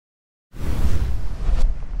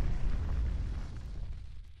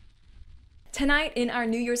Tonight, in our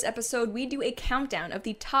New Year's episode, we do a countdown of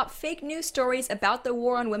the top fake news stories about the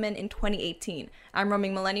war on women in 2018. I'm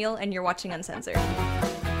Roaming Millennial, and you're watching Uncensored.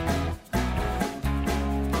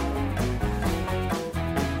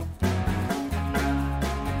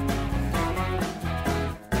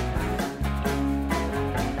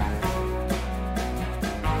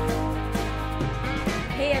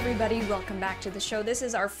 Everybody, welcome back to the show. This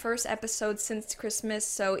is our first episode since Christmas,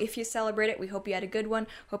 so if you celebrate it, we hope you had a good one.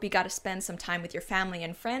 Hope you got to spend some time with your family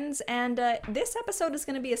and friends, and this episode is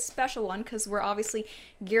going to be a special one because we're obviously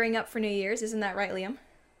gearing up for New Year's. Isn't that right, Liam?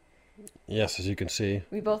 Yes, as you can see.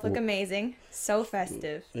 We both look amazing. So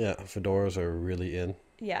festive. Yeah, fedoras are really in.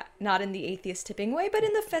 Yeah, not in the atheist tipping way, but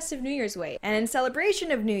in the festive New Year's way. And in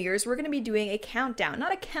celebration of New Year's, we're going to be doing a countdown.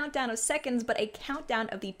 Not a countdown of seconds, but a countdown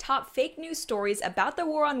of the top fake news stories about the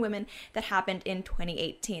war on women that happened in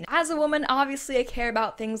 2018. As a woman, obviously I care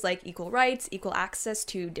about things like equal rights, equal access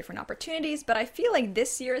to different opportunities, but I feel like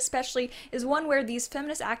this year especially is one where these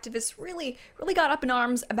feminist activists really got up in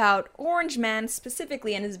arms about Orange Man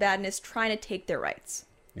specifically and his badness trying to take their rights.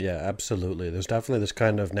 Yeah, absolutely. There's definitely this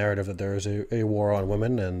kind of narrative that there is a war on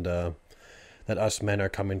women and that us men are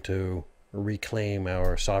coming to reclaim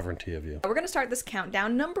our sovereignty of you. We're going to start this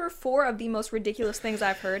countdown. Number 4 of the most ridiculous things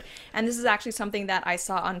I've heard, and this is actually something that I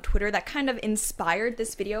saw on Twitter that kind of inspired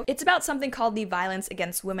this video. It's about something called the Violence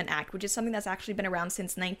Against Women Act, which is something that's actually been around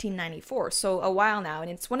since 1994, so a while now, and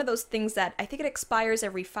it's one of those things that I think it expires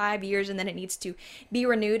every 5 years and then it needs to be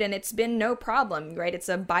renewed, and it's been no problem, right? It's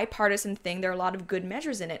a bipartisan thing. There are a lot of good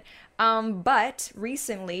measures in it. But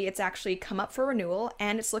recently it's actually come up for renewal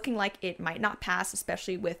and it's looking like it might not pass,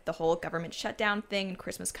 especially with the whole government shutdown thing and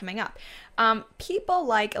Christmas coming up. People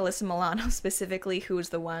like Alyssa Milano specifically, who is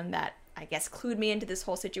the one that I guess clued me into this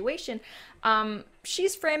whole situation,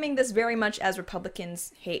 she's framing this very much as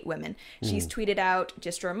Republicans hate women. She's tweeted out,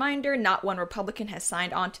 just a reminder, not one Republican has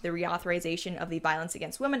signed on to the reauthorization of the Violence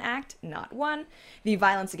Against Women Act, not one. The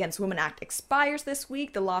Violence Against Women Act expires this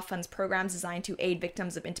week. The law funds programs designed to aid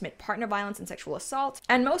victims of intimate partner violence and sexual assault.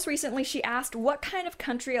 And most recently, she asked what kind of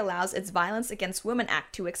country allows its Violence Against Women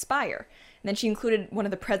Act to expire. And then she included one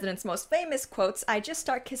of the president's most famous quotes, "I just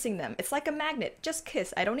start kissing them. It's like a magnet. Just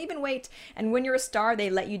kiss. I don't even wait. And when you're a star, they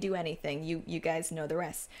let you do anything." You guys know the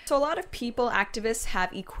rest. So a lot of people, activists,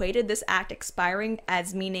 have equated this act expiring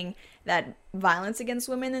as meaning that violence against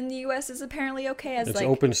women in the U.S. is apparently okay. As it's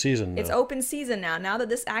open season now. It's open season now. Now that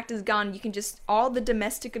this act is gone, you can just, all the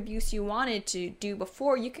domestic abuse you wanted to do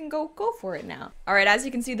before, you can go for it now. All right, as you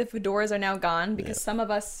can see, the fedoras are now gone because some of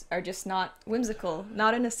us are just not whimsical,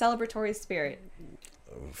 not in a celebratory spirit.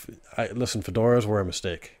 Listen, fedoras were a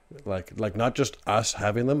mistake. Like not just us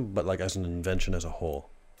having them, but like as an invention as a whole.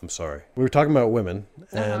 I'm sorry. We were talking about women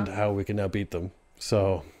and how we can now beat them.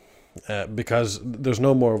 So... because there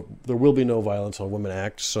will be no Violence on Women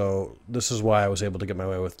Act, so this is why I was able to get my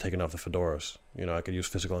way with taking off the fedoras. You know, I could use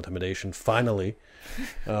physical intimidation, finally,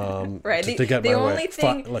 right. to get my way.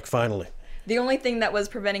 Finally. The only thing that was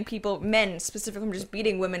preventing men specifically, from just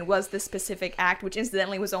beating women was this specific act, which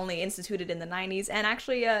incidentally was only instituted in the 90s and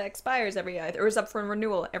actually expires or is up for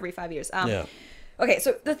renewal every 5 years. Okay,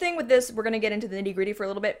 so the thing with this, we're going to get into the nitty-gritty for a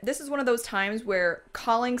little bit. This is one of those times where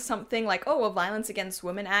calling something like, a Violence Against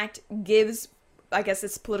Women Act gives, I guess,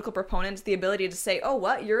 its political proponents the ability to say, oh,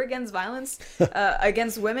 what? You're against violence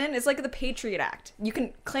against women? It's like the Patriot Act. You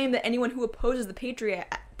can claim that anyone who opposes the Patriot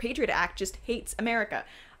Act just hates America.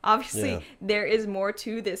 Obviously, there is more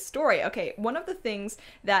to this story. Okay, one of the things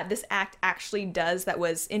that this act actually does that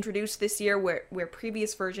was introduced this year where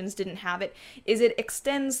previous versions didn't have it is it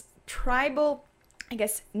extends tribal...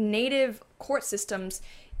 native court systems,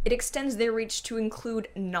 it extends their reach to include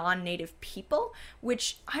non-native people,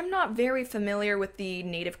 which I'm not very familiar with the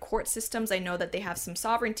native court systems. I know that they have some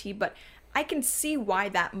sovereignty, but I can see why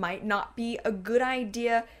that might not be a good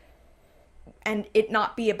idea and it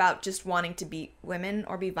not be about just wanting to beat women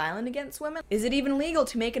or be violent against women. Is it even legal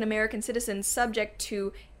to make an American citizen subject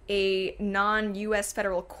to a non-US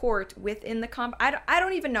federal court within the I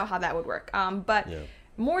don't even know how that would work,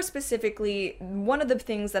 More specifically, one of the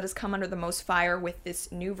things that has come under the most fire with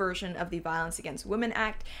this new version of the Violence Against Women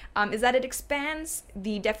Act is that it expands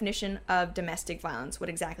the definition of domestic violence, what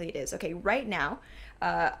exactly it is. Okay, right now,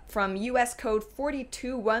 from U.S. Code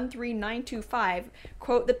 4213925,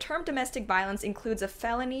 quote, "The term domestic violence includes a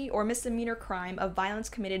felony or misdemeanor crime of violence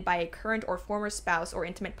committed by a current or former spouse or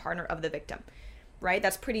intimate partner of the victim." Right?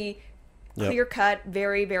 That's pretty Clear cut,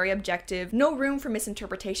 very, very objective, no room for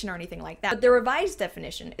misinterpretation or anything like that. But the revised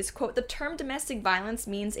definition is, quote, the term domestic violence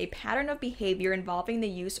means a pattern of behavior involving the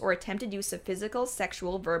use or attempted use of physical,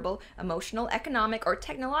 sexual, verbal, emotional, economic, or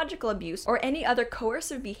technological abuse or any other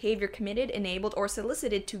coercive behavior committed, enabled, or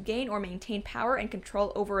solicited to gain or maintain power and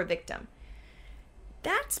control over a victim.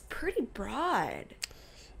 That's pretty broad.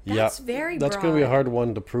 That's very broad. That's going to be a hard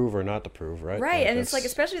one to prove or not to prove, right? Right, and it's like,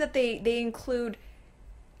 especially that they include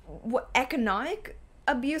economic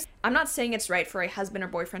abuse. I'm not saying it's right for a husband or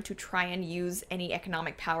boyfriend to try and use any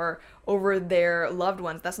economic power over their loved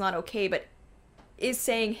ones. That's not okay, but is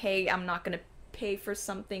saying, hey, I'm not going to pay for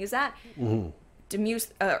something, is that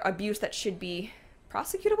abuse that should be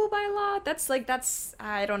prosecutable by law? That's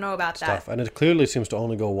I don't know about that. And it clearly seems to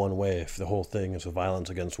only go one way if the whole thing is a Violence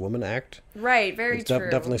Against Women Act. Right, very true.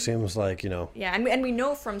 Definitely seems like, Yeah, and we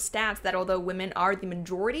know from stats that although women are the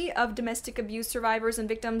majority of domestic abuse survivors and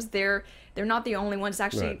victims, they're not the only ones. It's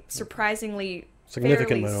actually surprisingly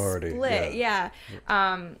significant minority. Split. Yeah.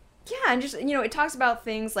 And just, it talks about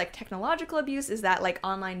things like technological abuse. Is that like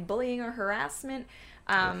online bullying or harassment?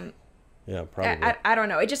 Yeah, probably. I don't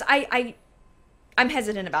know. It just, I'm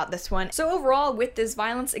hesitant about this one. So overall, with this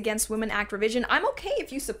Violence Against Women Act revision, I'm okay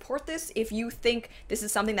if you support this, if you think this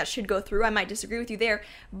is something that should go through. I might disagree with you there,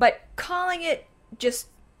 but calling it just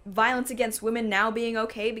violence against women now being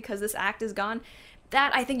okay because this act is gone,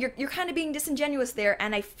 that I think you're kind of being disingenuous there,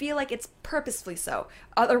 and I feel like it's purposefully so.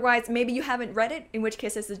 Otherwise, maybe you haven't read it, in which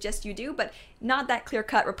case I suggest you do, but not that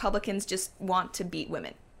clear-cut Republicans just want to beat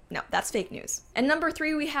women. No, that's fake news. And number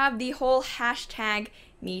 3, we have the whole hashtag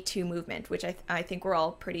 #MeToo movement, which I think we're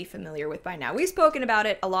all pretty familiar with by now. We've spoken about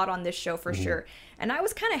it a lot on this show for sure. And I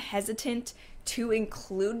was kind of hesitant to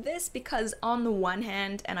include this because on the one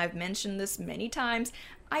hand, and I've mentioned this many times,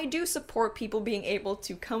 I do support people being able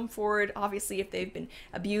to come forward, obviously, if they've been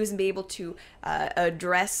abused and be able to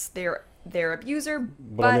address their abuser.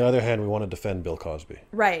 But on the other hand, we want to defend Bill Cosby.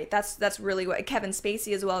 Right. That's really what Kevin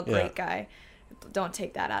Spacey as well, great guy. Don't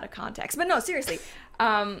take that out of context. But no, seriously.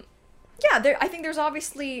 I think there's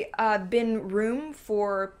obviously been room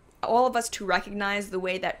for all of us to recognize the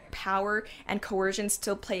way that power and coercion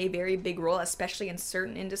still play a very big role, especially in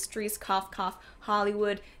certain industries, cough,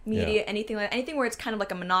 Hollywood, media, anything where it's kind of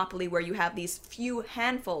like a monopoly where you have these few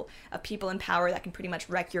handful of people in power that can pretty much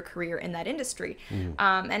wreck your career in that industry.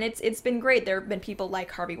 And it's been great. There have been people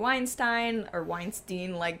like Harvey Weinstein,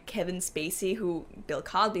 like Kevin Spacey, who Bill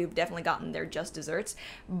Cosby have definitely gotten their just desserts.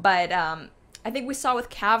 But I think we saw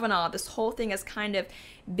with Kavanaugh, this whole thing has kind of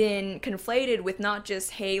been conflated with not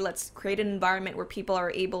just, hey, let's create an environment where people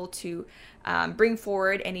are able to bring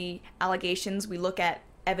forward any allegations. We look at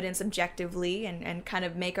evidence objectively and kind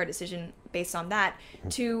of make our decision based on that,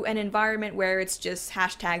 to an environment where it's just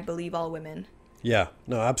hashtag believe all women. Yeah,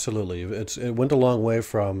 no, absolutely. It went a long way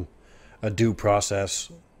from a due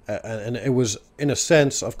process. And it was, in a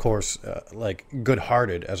sense, of course, like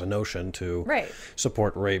good-hearted as a notion to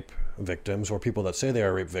support rape victims or people that say they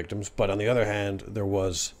are rape victims. But on the other hand, there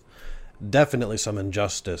was definitely some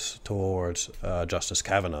injustice towards Justice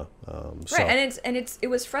Kavanaugh. And it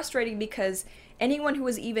was frustrating because anyone who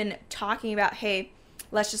was even talking about, hey,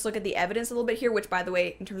 let's just look at the evidence a little bit here, which, by the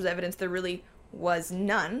way, in terms of evidence, there really was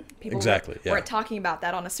none. People weren't talking about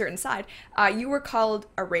that on a certain side. You were called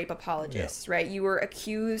a rape apologist, right? You were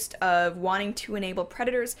accused of wanting to enable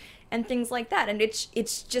predators and things like that. And it's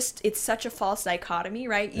such a false dichotomy,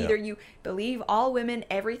 right? Either you believe all women,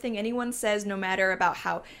 everything anyone says, no matter about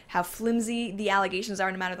how flimsy the allegations are,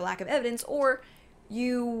 no matter the lack of evidence, or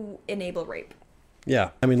you enable rape.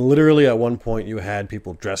 Yeah. I mean, literally at one point you had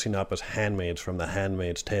people dressing up as handmaids from The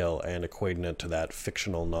Handmaid's Tale and equating it to that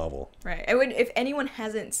fictional novel. Right. If anyone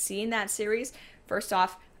hasn't seen that series, first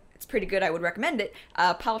off, it's pretty good. I would recommend it,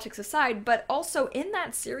 politics aside. But also in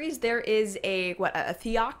that series, there is a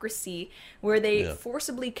theocracy where they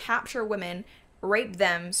forcibly capture women, rape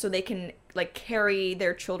them so they can like carry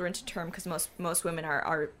their children to term, because most women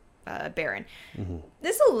are barren.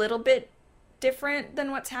 This is a little bit different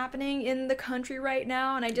than what's happening in the country right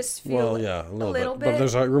now, and I just feel a little bit. But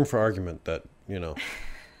there's room for argument that,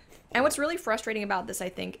 And what's really frustrating about this, I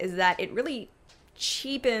think, is that it really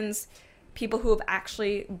cheapens people who have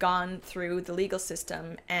actually gone through the legal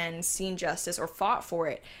system and seen justice or fought for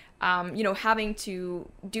it. Having to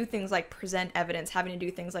do things like present evidence, having to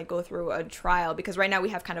do things like go through a trial, because right now we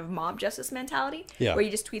have kind of mob justice mentality, where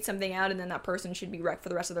you just tweet something out and then that person should be wrecked for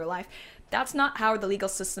the rest of their life. That's not how the legal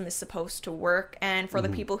system is supposed to work. And for the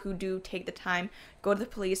people who do take the time go to the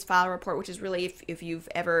police, file a report, which is really, if you've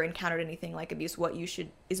ever encountered anything like abuse, what you should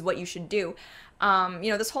do.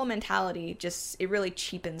 This whole mentality it really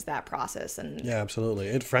cheapens that process. And yeah, absolutely.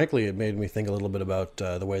 It made me think a little bit about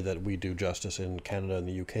the way that we do justice in Canada and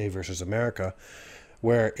the UK versus America,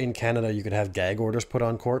 where in Canada you could have gag orders put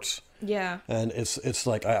on courts. Yeah. And it's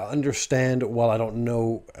like, I understand, while I don't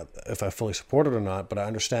know if I fully support it or not, but I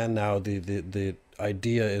understand now the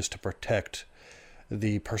idea is to protect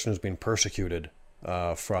the person who's being persecuted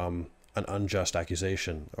from an unjust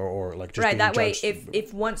accusation or like just right, being that way judged.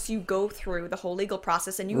 if once you go through the whole legal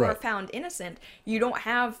process and you are found innocent, you don't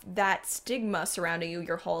have that stigma surrounding you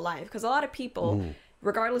your whole life, because a lot of people,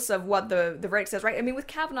 regardless of what the verdict says, right? I mean, with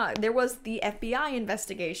Kavanaugh, there was the FBI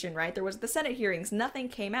investigation, right? There was the Senate hearings. Nothing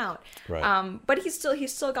came out. Right. But he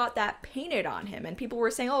still got that painted on him. And people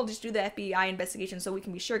were saying, oh, just do the FBI investigation so we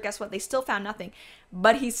can be sure. Guess what? They still found nothing.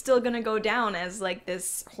 But he's still going to go down as like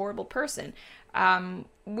this horrible person,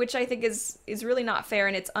 which I think is really not fair.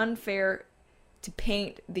 And it's unfair to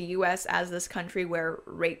paint the U.S. as this country where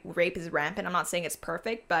rape is rampant. I'm not saying it's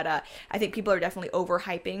perfect, but I think people are definitely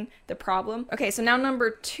overhyping the problem. Okay, so now number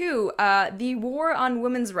 2, the war on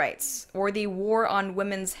women's rights, or the war on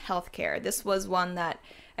women's healthcare. This was one that,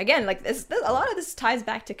 again, like this a lot of this ties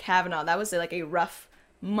back to Kavanaugh. That was like a rough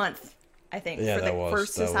month, I think, for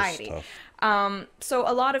society. So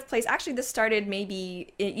a lot of places, actually this started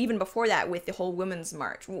maybe even before that with the whole Women's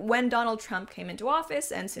March. When Donald Trump came into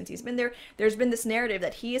office, and since he's been there, there's been this narrative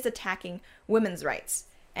that he is attacking women's rights.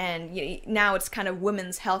 And now it's kind of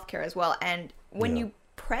women's healthcare as well. And when you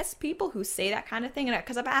press people who say that kind of thing, and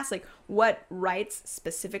because I've asked, like, what rights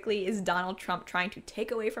specifically is Donald Trump trying to take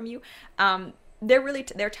away from you?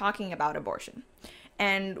 They're talking about abortion.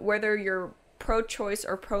 And whether you're pro-choice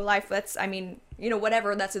or pro-life,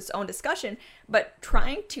 whatever, that's its own discussion, but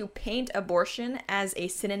trying to paint abortion as a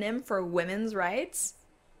synonym for women's rights,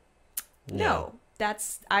 no,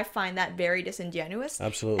 I find that very disingenuous.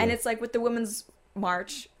 Absolutely. And it's like with the Women's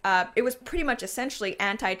March, it was pretty much essentially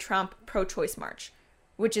anti-Trump, pro-choice march,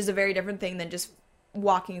 which is a very different thing than just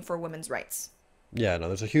walking for women's rights. Yeah, no,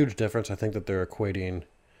 there's a huge difference. I think that they're equating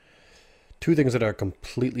two things that are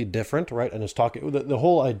completely different, right? And it's talking, the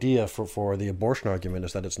whole idea for the abortion argument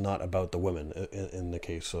is that it's not about the women in the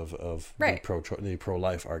case of the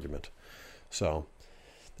pro-life argument. So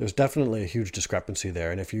there's definitely a huge discrepancy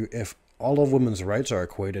there. And if all of women's rights are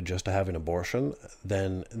equated just to having abortion,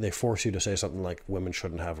 then they force you to say something like women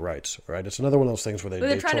shouldn't have rights, right? It's another one of those things where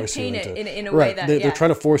they're trying to paint it in a way that they're trying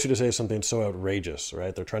to force you to say something so outrageous,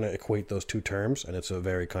 right? They're trying to equate those two terms, and it's a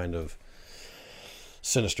very kind of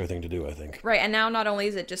sinister thing to do, I think. Right, and now not only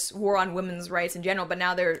is it just war on women's rights in general, but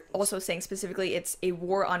now they're also saying specifically it's a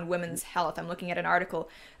war on women's health. I'm looking at an article,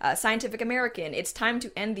 Scientific American, it's time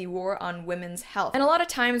to end the war on women's health. And a lot of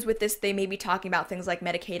times with this, they may be talking about things like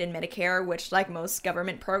Medicaid and Medicare, which, like most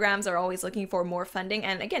government programs, are always looking for more funding.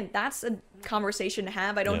 And again, that's a conversation to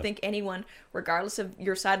have. I don't think anyone, regardless of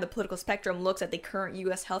your side of the political spectrum, looks at the current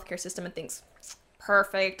U.S. healthcare system and thinks,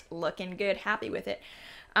 perfect, looking good, happy with it.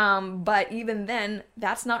 But even then,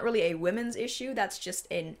 that's not really a women's issue. That's just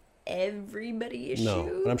an everybody issue. No,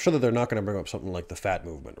 and I'm sure that they're not going to bring up something like the fat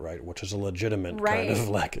movement, right? Which is a legitimate kind of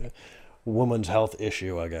like women's health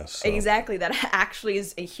issue, I guess. So. Exactly. That actually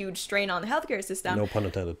is a huge strain on the healthcare system. No pun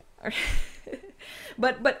intended.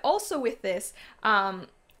 But also with this,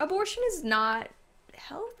 abortion is not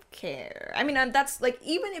healthcare. I mean, that's like,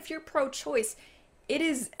 even if you're pro-choice, it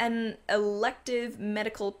is an elective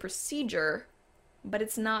medical procedure. But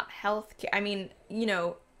it's not healthcare. I mean,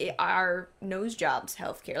 our nose jobs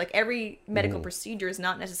healthcare. Like, every medical procedure is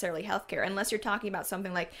not necessarily healthcare, unless you're talking about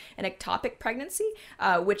something like an ectopic pregnancy,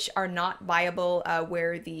 which are not viable,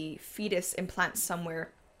 where the fetus implants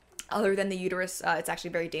somewhere other than the uterus. It's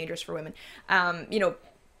actually very dangerous for women.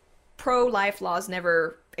 Pro-life laws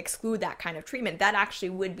never exclude that kind of treatment. That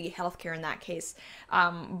actually would be healthcare in that case.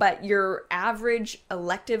 But your average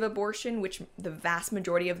elective abortion, which the vast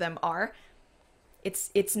majority of them are,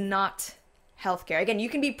 it's not healthcare. Again, you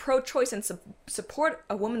can be pro-choice and support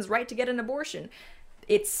a woman's right to get an abortion.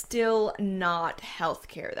 It's still not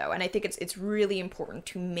healthcare, though, and I think it's really important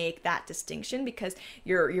to make that distinction, because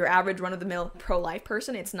your average run-of-the-mill pro-life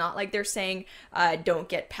person, it's not like they're saying don't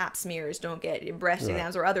get pap smears, don't get breast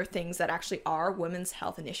exams, or other things that actually are women's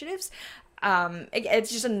health initiatives.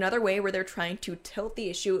 It's just another way where they're trying to tilt the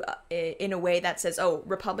issue in a way that says, oh,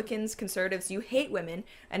 Republicans, conservatives, you hate women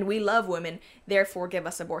and we love women, therefore give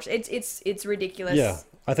us abortion. It's ridiculous. Yeah.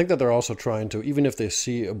 I think that they're also trying to, even if they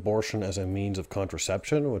see abortion as a means of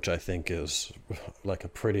contraception, which I think is like a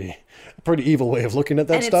pretty evil way of looking at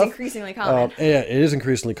that stuff. And it's increasingly common. Yeah, it is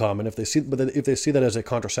increasingly common. If they see that as a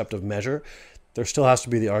contraceptive measure, there still has to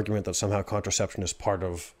be the argument that somehow contraception is part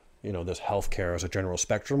of, this healthcare as a general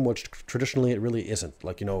spectrum, which traditionally it really isn't.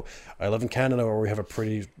 Like, I live in Canada where we have a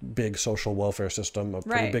pretty big social welfare system, a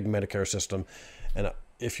pretty big Medicare system. And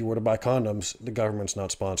if you were to buy condoms, the government's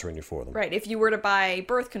not sponsoring you for them. Right. If you were to buy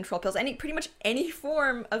birth control pills, pretty much any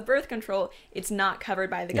form of birth control, it's not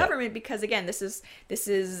covered by the government because, again, this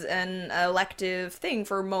is an elective thing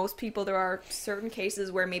for most people. There are certain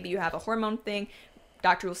cases where maybe you have a hormone thing.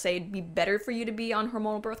 Doctor will say it'd be better for you to be on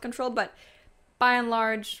hormonal birth control, but by and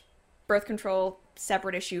large, birth control,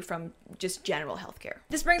 separate issue from just general healthcare.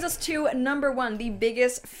 This brings us to number 1, the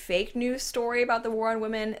biggest fake news story about the war on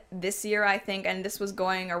women this year, I think, and this was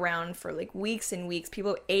going around for like weeks and weeks.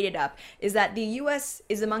 People ate it up, is that the U.S.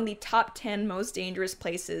 is among the top 10 most dangerous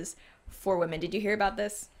places for women. Did you hear about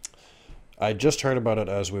this? I just heard about it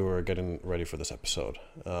as we were getting ready for this episode,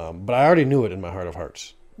 but I already knew it in my heart of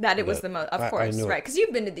hearts. That it was the most, of course, right? Because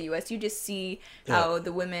you've been to the U.S., you just see how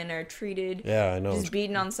the women are treated. Yeah, I know. Just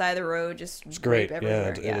beaten on the side of the road, just it's great.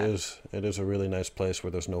 Everywhere. It is a really nice place where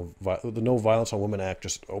there's the No Violence on Women Act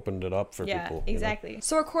just opened it up for people. Yeah, exactly.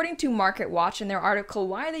 So according to Market Watch in their article,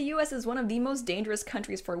 Why the U.S. is one of the most dangerous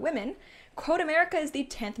countries for women, quote, America is the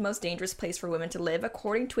 10th most dangerous place for women to live,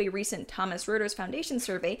 according to a recent Thomas Reuters Foundation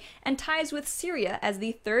survey, and ties with Syria as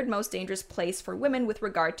the 3rd most dangerous place for women with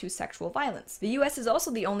regard to sexual violence. The U.S. is also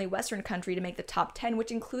the only Western country to make the top 10, which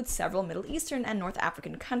includes several Middle Eastern and North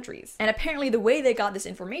African countries. And apparently the way they got this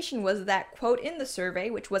information was that, quote, in the survey,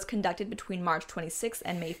 which was conducted between March 26th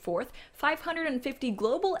and May 4th, 550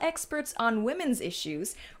 global experts on women's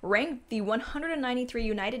issues ranked the 193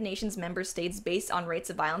 United Nations member states based on rates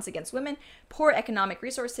of violence against women, poor economic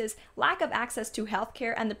resources, lack of access to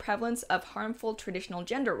healthcare, and the prevalence of harmful traditional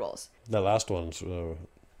gender roles. The last one's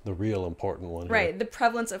the real important one. Right, here. the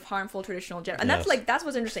prevalence of harmful traditional gender. And that's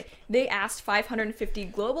what's interesting. They asked 550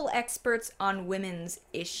 global experts on women's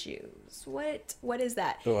issues. What is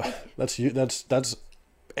that? That's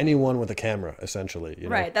anyone with a camera, essentially.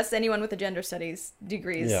 Right, that's anyone with a gender studies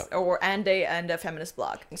degrees and a feminist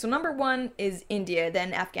blog. So number 1 is India,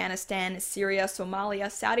 then Afghanistan, Syria, Somalia,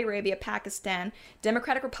 Saudi Arabia, Pakistan,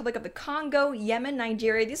 Democratic Republic of the Congo, Yemen,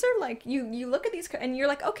 Nigeria. These are like, you look at these and you're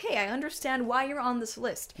like, okay, I understand why you're on this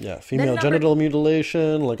list. Yeah, female genital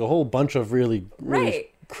mutilation, like a whole bunch of really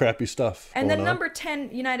crappy stuff. And then number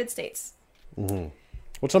 10, United States. Mm-hmm.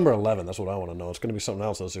 What's number 11? That's what I want to know. It's going to be something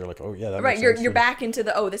else. So you're like, oh yeah, that right. Makes sense. You're back into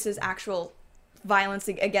this is actual violence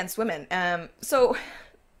against women. So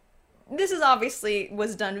this is obviously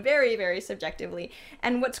was done very, very subjectively.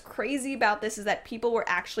 And what's crazy about this is that people were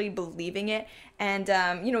actually believing it. And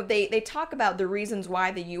they talk about the reasons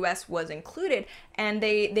why the U.S. was included, and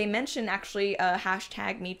they mention actually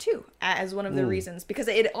hashtag Me Too as one of the reasons, because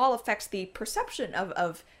it all affects the perception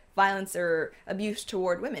of violence or abuse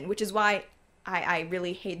toward women, which is why I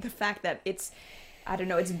really hate the fact that it's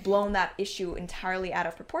blown that issue entirely out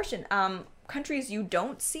of proportion. Countries you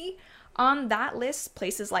don't see on that list,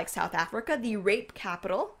 places like South Africa, the rape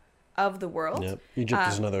capital of the world. Yep. Egypt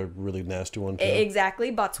is another really nasty one too.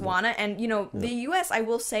 Exactly, Botswana, and the U.S. I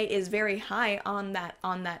will say is very high on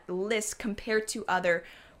that list compared to other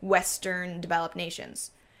Western developed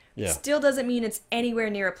nations. Yeah. Still doesn't mean it's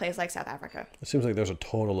anywhere near a place like South Africa. It seems like there's a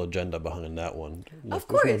total agenda behind that one. Of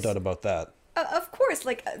course. There's no doubt about that. Of course,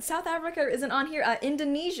 South Africa isn't on here.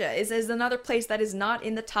 Indonesia is another place that is not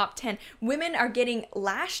in the top 10. Women are getting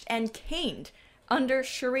lashed and caned under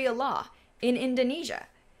Sharia law in Indonesia.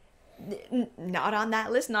 Not on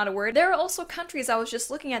that list, not a word. There are also countries, I was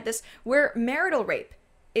just looking at this, where marital rape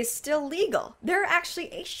is still legal. There are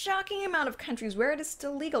actually a shocking amount of countries where it is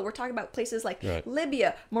still legal. We're talking about places like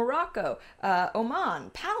Libya, Morocco, Oman,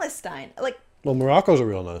 Palestine. Well, Morocco's a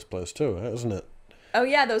real nice place too, isn't it? Oh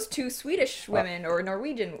yeah, those 2 Swedish women or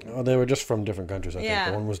Norwegian. Oh, they were just from different countries, I think.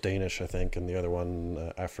 The one was Danish, I think, and the other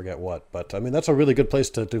one, I forget what. But I mean, that's a really good place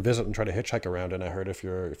to visit and try to hitchhike around. And I heard if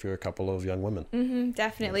you're a couple of young women. Mm-hmm,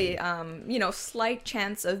 definitely. Slight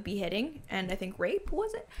chance of beheading, and I think rape,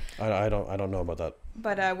 was it? I don't know about that.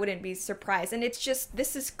 But I wouldn't be surprised. And it's just,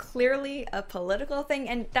 this is clearly a political thing,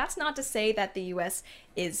 and that's not to say that the U.S.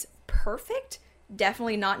 is perfect.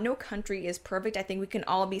 Definitely not. No country is perfect. I think we can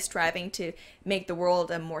all be striving to make the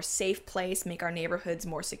world a more safe place, make our neighborhoods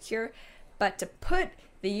more secure. But to put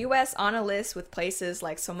the US on a list with places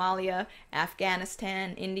like Somalia,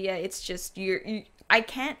 Afghanistan, India. It's just I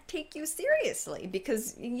can't take you seriously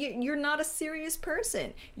because you're not a serious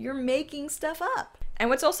person. You're making stuff up. And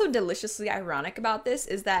what's also deliciously ironic about this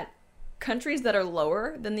is that countries that are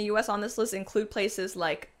lower than the US on this list include places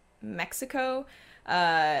like Mexico,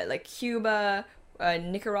 like Cuba,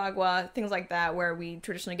 Nicaragua, things like that, where we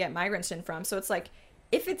traditionally get migrants in from. So it's like,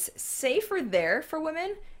 if it's safer there for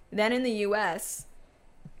women than in the US,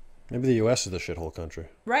 maybe the US is the shithole country.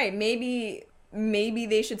 Right. Maybe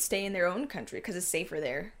they should stay in their own country because it's safer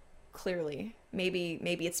there. Clearly. Maybe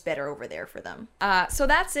it's better over there for them. So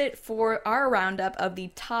that's it for our roundup of the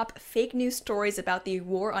top fake news stories about the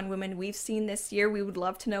war on women we've seen this year. We would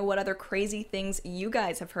love to know what other crazy things you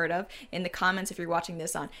guys have heard of in the comments if you're watching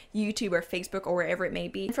this on YouTube or Facebook or wherever it may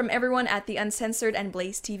be. From everyone at the Uncensored and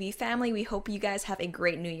Blaze TV family, we hope you guys have a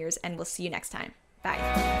great New Year's, and we'll see you next time.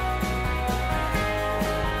 Bye.